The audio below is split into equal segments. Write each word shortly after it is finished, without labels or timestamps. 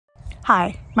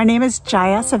Hi, my name is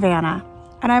Jaya Savannah,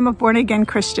 and I'm a born-again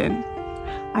Christian.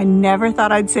 I never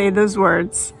thought I'd say those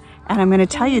words, and I'm going to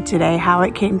tell you today how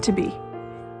it came to be.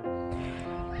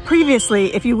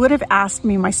 Previously, if you would have asked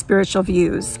me my spiritual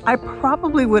views, I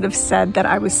probably would have said that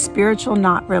I was spiritual,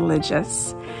 not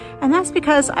religious. And that's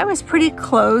because I was pretty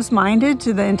close-minded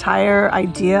to the entire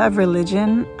idea of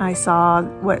religion. I saw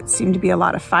what seemed to be a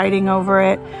lot of fighting over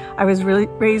it. I was really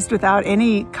raised without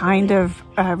any kind of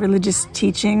religious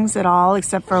teachings at all,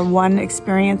 except for one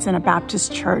experience in a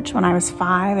Baptist church when I was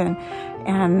 5,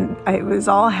 and it was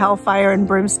all hellfire and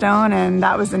brimstone, and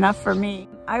that was enough for me.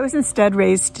 I was instead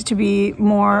raised to be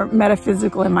more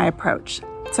metaphysical in my approach.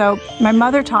 So my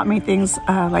mother taught me things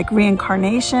like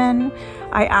reincarnation.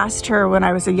 I asked her when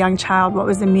I was a young child what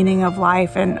was the meaning of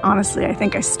life, and honestly, I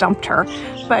think I stumped her.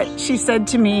 But she said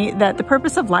to me that the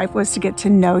purpose of life was to get to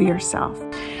know yourself.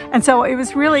 And so it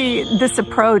was really this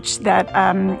approach that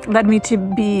led me to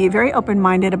be very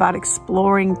open-minded about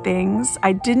exploring things.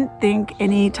 I didn't think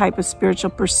any type of spiritual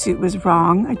pursuit was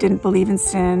wrong. I didn't believe in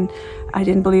sin. I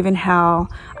didn't believe in hell.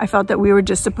 I felt that we were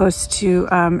just supposed to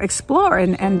explore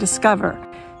and discover.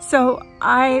 So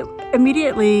I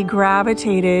immediately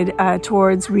gravitated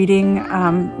towards reading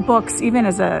books, even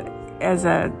as a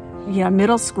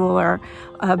middle schooler,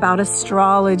 about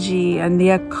astrology and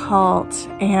the occult.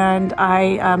 And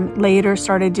I later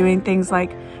started doing things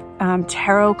like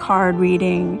tarot card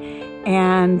reading.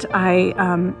 And I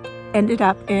ended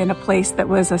up in a place that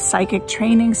was a psychic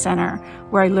training center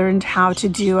where I learned how to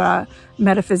do a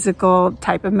metaphysical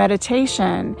type of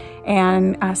meditation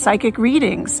and psychic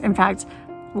readings. In fact,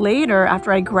 later,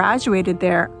 after I graduated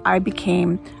there, I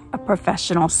became a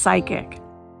professional psychic.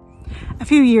 A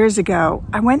few years ago,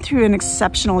 I went through an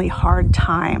exceptionally hard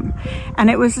time, and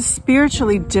it was a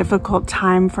spiritually difficult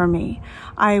time for me.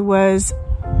 I was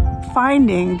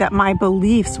finding that my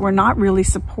beliefs were not really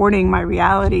supporting my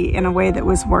reality in a way that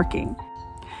was working.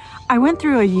 I went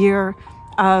through a year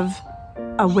of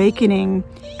awakening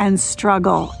and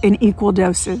struggle in equal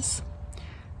doses.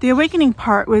 The awakening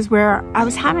part was where I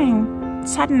was having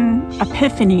sudden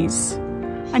epiphanies.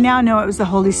 I now know it was the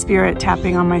Holy Spirit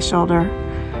tapping on my shoulder.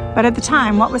 But at the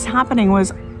time, what was happening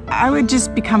was I would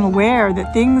just become aware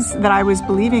that things that I was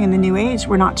believing in the New Age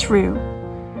were not true.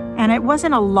 And it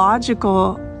wasn't a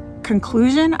logical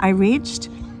conclusion I reached.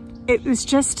 It was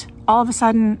just all of a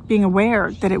sudden being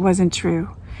aware that it wasn't true.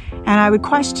 And I would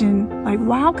question, like,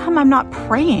 well, how come I'm not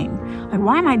praying? Like,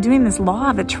 why am I doing this law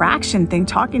of attraction thing,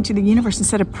 talking to the universe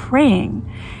instead of praying?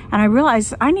 And I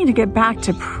realized I need to get back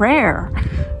to prayer.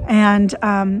 And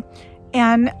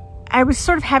I was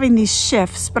sort of having these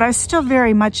shifts, but I was still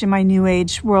very much in my New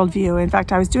Age worldview. In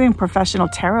fact, I was doing professional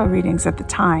tarot readings at the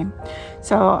time.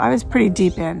 So I was pretty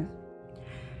deep in.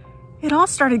 It all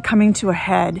started coming to a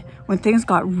head when things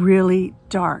got really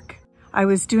dark. I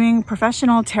was doing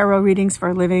professional tarot readings for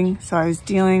a living, so I was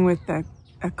dealing with the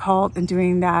occult and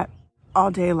doing that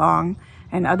all day long,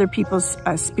 and other people's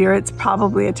spirits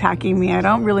probably attacking me. I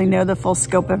don't really know the full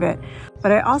scope of it,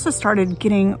 but I also started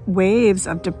getting waves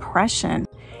of depression,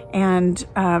 and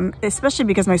especially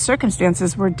because my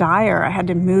circumstances were dire. I had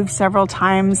to move several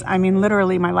times. I mean,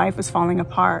 literally, my life was falling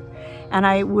apart, and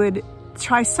I would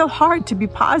try so hard to be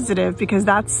positive because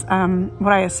that's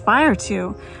what I aspire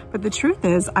to. But the truth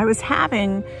is, I was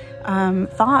having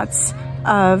thoughts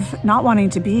of not wanting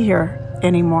to be here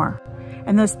anymore.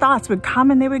 And those thoughts would come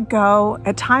and they would go.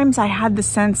 At times I had the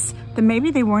sense that maybe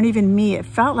they weren't even me. It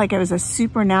felt like it was a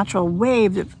supernatural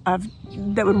wave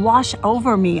that would wash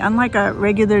over me, unlike a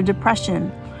regular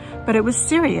depression. But it was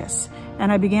serious,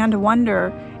 and I began to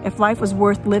wonder if life was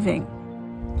worth living.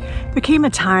 There came a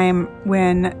time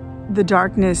when the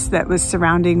darkness that was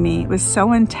surrounding me was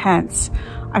so intense.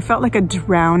 I felt like a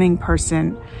drowning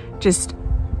person, just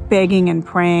begging and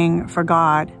praying for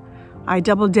God. I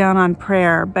doubled down on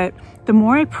prayer, but the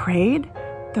more I prayed,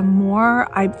 the more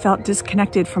I felt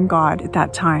disconnected from God at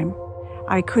that time.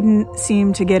 I couldn't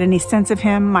seem to get any sense of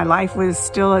Him. My life was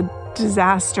still a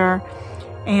disaster,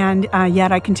 and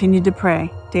yet I continued to pray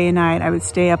day and night. I would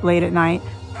stay up late at night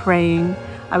praying.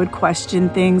 I would question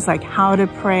things like how to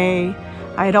pray.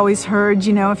 I had always heard,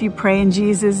 if you pray in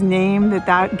Jesus' name,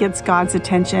 that gets God's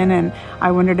attention. And I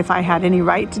wondered if I had any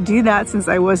right to do that since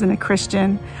I wasn't a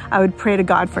Christian. I would pray to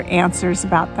God for answers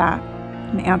about that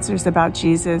and answers about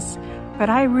Jesus. But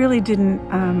I really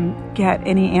didn't get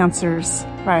any answers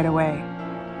right away.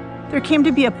 There came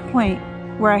to be a point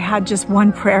where I had just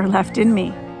one prayer left in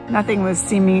me. Nothing was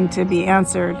seeming to be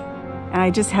answered. And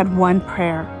I just had one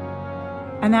prayer.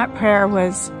 And that prayer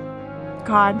was,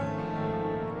 God,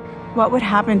 what would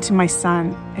happen to my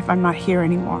son if I'm not here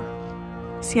anymore?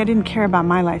 See, I didn't care about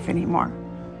my life anymore.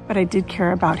 but I did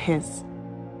care about his.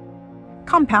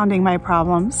 Compounding my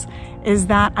problems is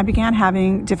that I began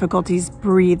having difficulties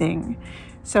breathing.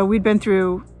 So we'd been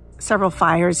through several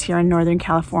fires here in Northern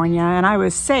California, and I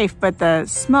was safe, but the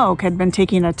smoke had been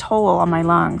taking a toll on my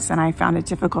lungs, and I found it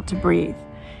difficult to breathe.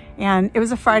 And it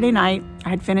was a Friday night. I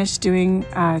had finished doing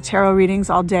tarot readings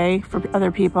all day for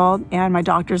other people, and my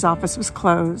doctor's office was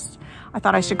closed. I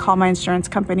thought I should call my insurance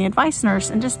company advice nurse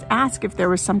and just ask if there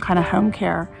was some kind of home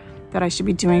care that I should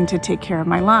be doing to take care of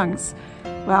my lungs.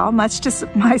 Well, much to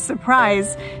my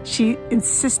surprise, she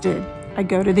insisted I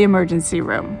go to the emergency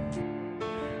room.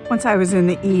 Once I was in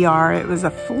the ER, it was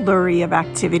a flurry of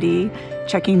activity,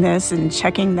 checking this and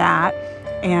checking that.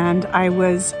 And I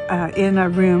was in a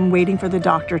room waiting for the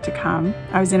doctor to come.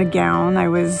 I was in a gown. I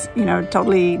was,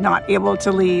 totally not able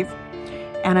to leave.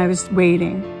 And I was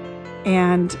waiting.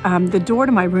 And the door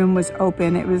to my room was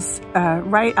open. It was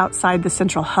right outside the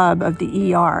central hub of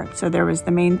the ER. So there was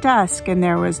the main desk, and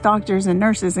there was doctors and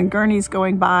nurses and gurneys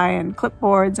going by and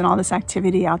clipboards and all this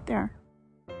activity out there.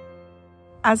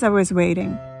 As I was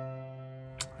waiting,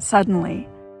 suddenly,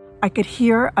 I could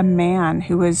hear a man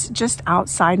who was just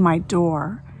outside my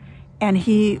door, and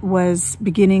he was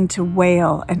beginning to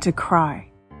wail and to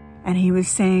cry. And he was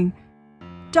saying,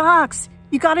 "Docs,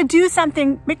 you got to do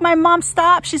something. Make my mom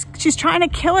stop. She's trying to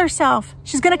kill herself.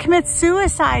 She's going to commit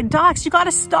suicide. Docs, you got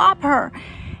to stop her."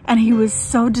 And he was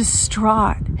so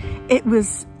distraught. It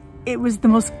was the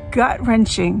most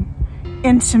gut-wrenching,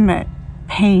 intimate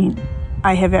pain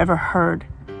I have ever heard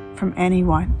from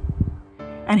anyone.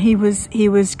 And he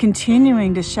was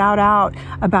continuing to shout out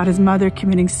about his mother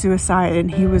committing suicide, and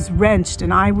he was wrenched,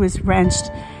 and I was wrenched.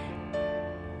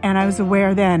 And I was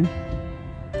aware then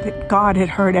that God had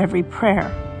heard every prayer.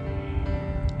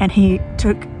 And he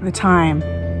took the time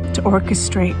to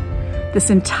orchestrate this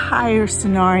entire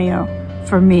scenario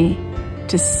for me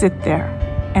to sit there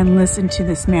and listen to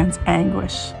this man's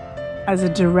anguish as a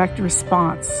direct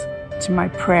response to my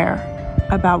prayer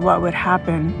about what would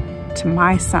happen to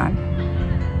my son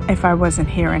if I wasn't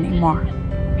here anymore.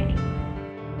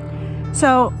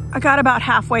 So I got about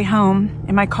halfway home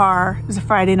in my car. It was a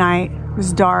Friday night. It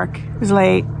was dark. It was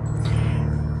late.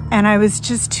 And I was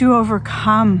just too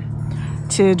overcome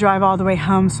to drive all the way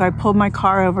home. So I pulled my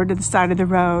car over to the side of the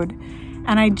road,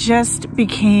 and I just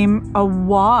became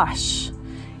awash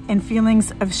in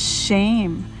feelings of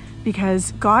shame,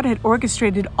 because God had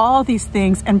orchestrated all these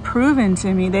things and proven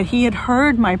to me that he had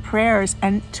heard my prayers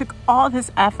and took all this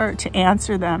effort to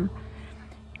answer them.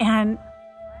 And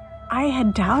I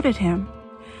had doubted him.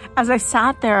 As I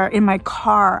sat there in my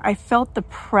car, I felt the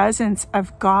presence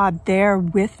of God there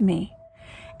with me.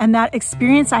 And that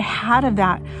experience I had of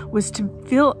that was to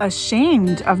feel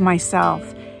ashamed of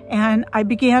myself. And I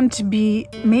began to be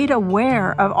made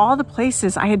aware of all the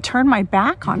places I had turned my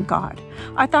back on God.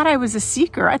 I thought I was a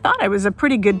seeker. I thought I was a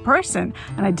pretty good person.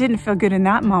 And I didn't feel good in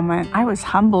that moment. I was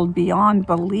humbled beyond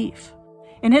belief.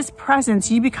 In his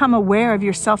presence, you become aware of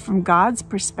yourself from God's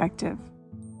perspective.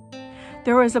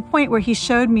 There was a point where he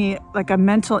showed me like a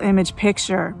mental image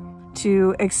picture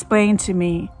to explain to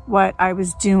me what I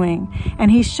was doing. And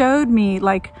he showed me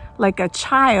like a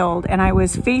child, and I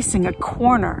was facing a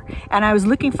corner, and I was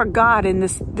looking for God in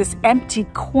this empty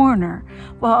corner.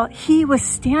 Well, he was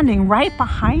standing right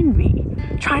behind me,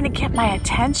 trying to get my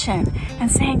attention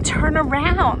and saying, "Turn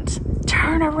around,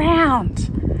 turn around."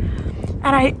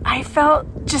 And I felt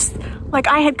just like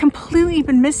I had completely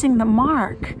been missing the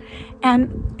mark.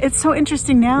 And it's so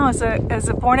interesting now as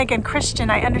a born-again Christian,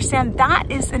 I understand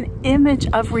that is an image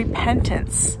of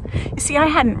repentance. You see, I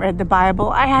hadn't read the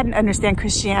Bible. I hadn't understand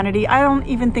Christianity. I don't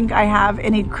even think I have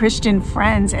any Christian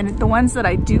friends. And the ones that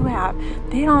I do have,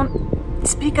 they don't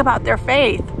speak about their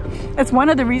faith. That's one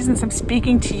of the reasons I'm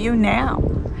speaking to you now.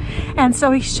 And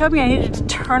so he showed me I needed to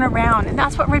turn around. And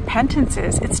that's what repentance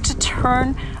is. It's to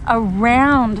turn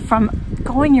around from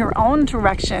going your own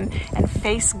direction and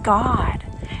face God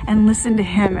and listen to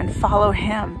him and follow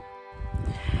him.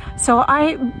 So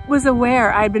I was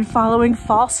aware I'd been following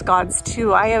false gods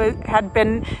too. I had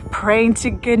been praying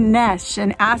to Ganesh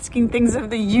and asking things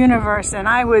of the universe, and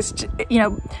I was,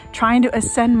 trying to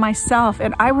ascend myself,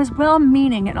 and I was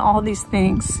well-meaning in all these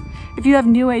things. If you have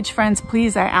New Age friends,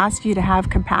 please, I ask you to have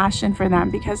compassion for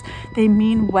them because they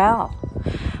mean well.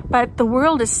 But the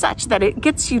world is such that it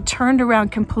gets you turned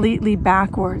around completely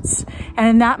backwards. And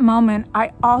in that moment,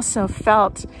 I also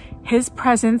felt his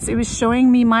presence. It was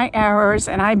showing me my errors,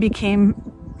 and I became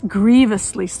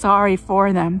grievously sorry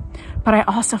for them. But I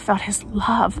also felt his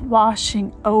love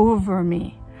washing over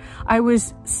me. I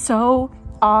was so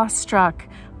awestruck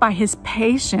by his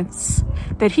patience,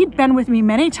 that he'd been with me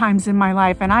many times in my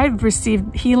life, and I've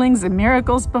received healings and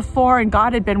miracles before, and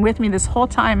God had been with me this whole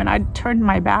time, and I'd turned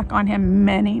my back on him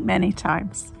many, many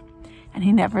times, and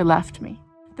he never left me.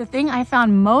 The thing I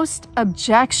found most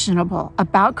objectionable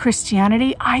about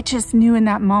Christianity, I just knew in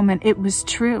that moment it was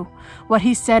true. What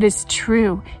he said is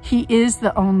true. He is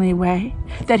the only way,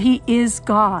 that he is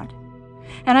God.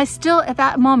 And I still, at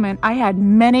that moment, I had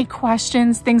many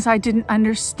questions, things I didn't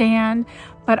understand,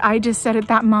 but I just said at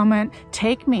that moment,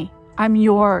 take me, I'm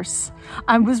yours.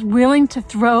 I was willing to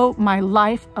throw my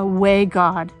life away,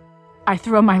 God. I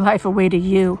throw my life away to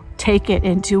you. Take it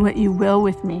and do what you will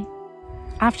with me.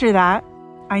 After that,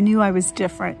 I knew I was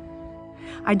different.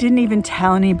 I didn't even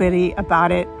tell anybody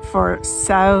about it for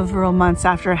several months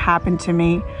after it happened to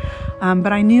me.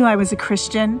 But I knew I was a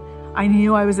Christian. I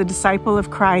knew I was a disciple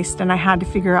of Christ, and I had to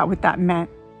figure out what that meant.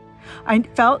 I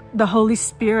felt the Holy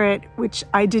Spirit, which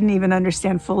I didn't even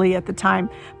understand fully at the time,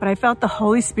 but I felt the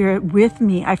Holy Spirit with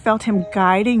me. I felt him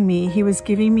guiding me. He was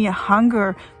giving me a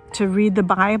hunger to read the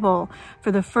Bible.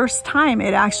 For the first time,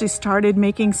 it actually started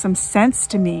making some sense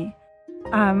to me.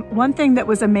 One thing that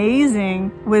was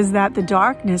amazing was that the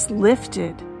darkness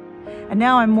lifted. And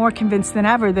now I'm more convinced than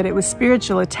ever that it was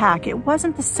spiritual attack. It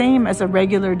wasn't the same as a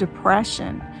regular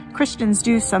depression. Christians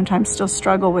do sometimes still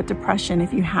struggle with depression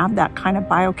if you have that kind of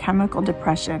biochemical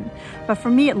depression. But for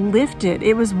me, it lifted.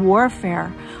 It was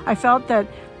warfare. I felt that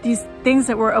these things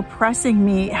that were oppressing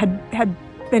me had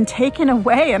been taken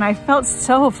away, and I felt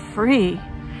so free.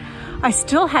 I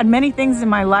still had many things in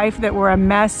my life that were a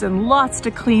mess and lots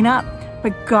to clean up.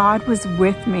 But God was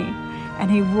with me, and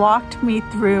he walked me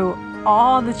through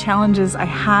all the challenges I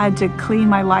had to clean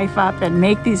my life up and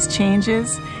make these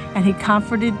changes. And he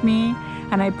comforted me,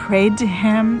 and I prayed to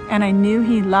him, and I knew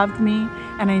he loved me,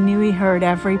 and I knew he heard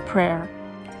every prayer.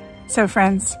 So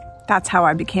friends, that's how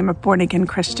I became a born-again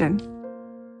Christian.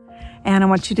 And I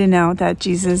want you to know that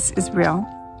Jesus is real,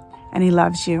 and he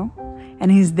loves you,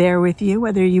 and he's there with you,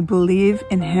 whether you believe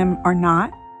in him or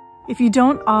not. If you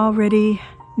don't already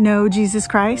know Jesus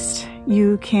Christ,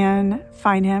 you can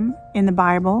find him in the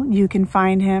Bible. You can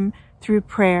find him through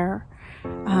prayer.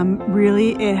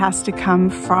 Really, it has to come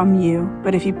from you.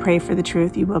 But if you pray for the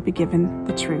truth, you will be given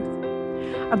the truth.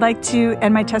 I'd like to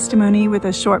end my testimony with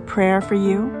a short prayer for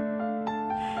you.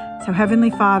 So, Heavenly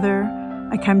Father,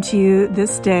 I come to you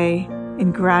this day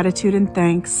in gratitude and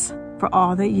thanks for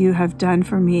all that you have done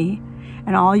for me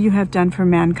and all you have done for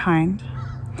mankind.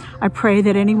 I pray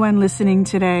that anyone listening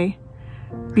today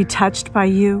be touched by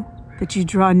you, that you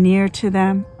draw near to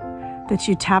them, that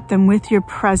you tap them with your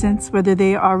presence, whether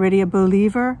they are already a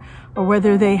believer or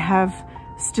whether they have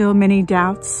still many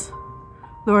doubts.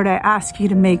 Lord, I ask you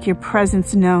to make your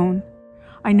presence known.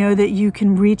 I know that you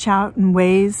can reach out in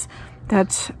ways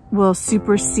that will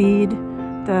supersede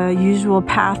the usual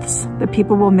paths that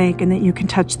people will make, and that you can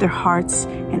touch their hearts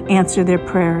and answer their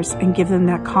prayers and give them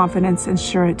that confidence and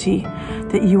surety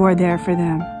that you are there for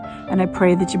them. And I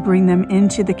pray that you bring them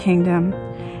into the kingdom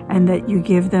and that you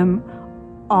give them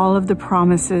all of the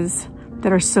promises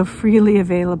that are so freely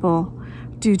available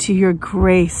due to your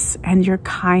grace and your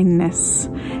kindness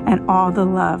and all the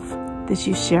love that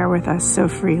you share with us so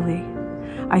freely.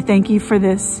 I thank you for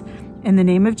this. In the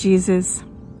name of Jesus,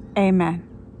 amen.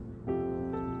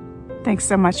 Thanks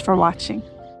so much for watching.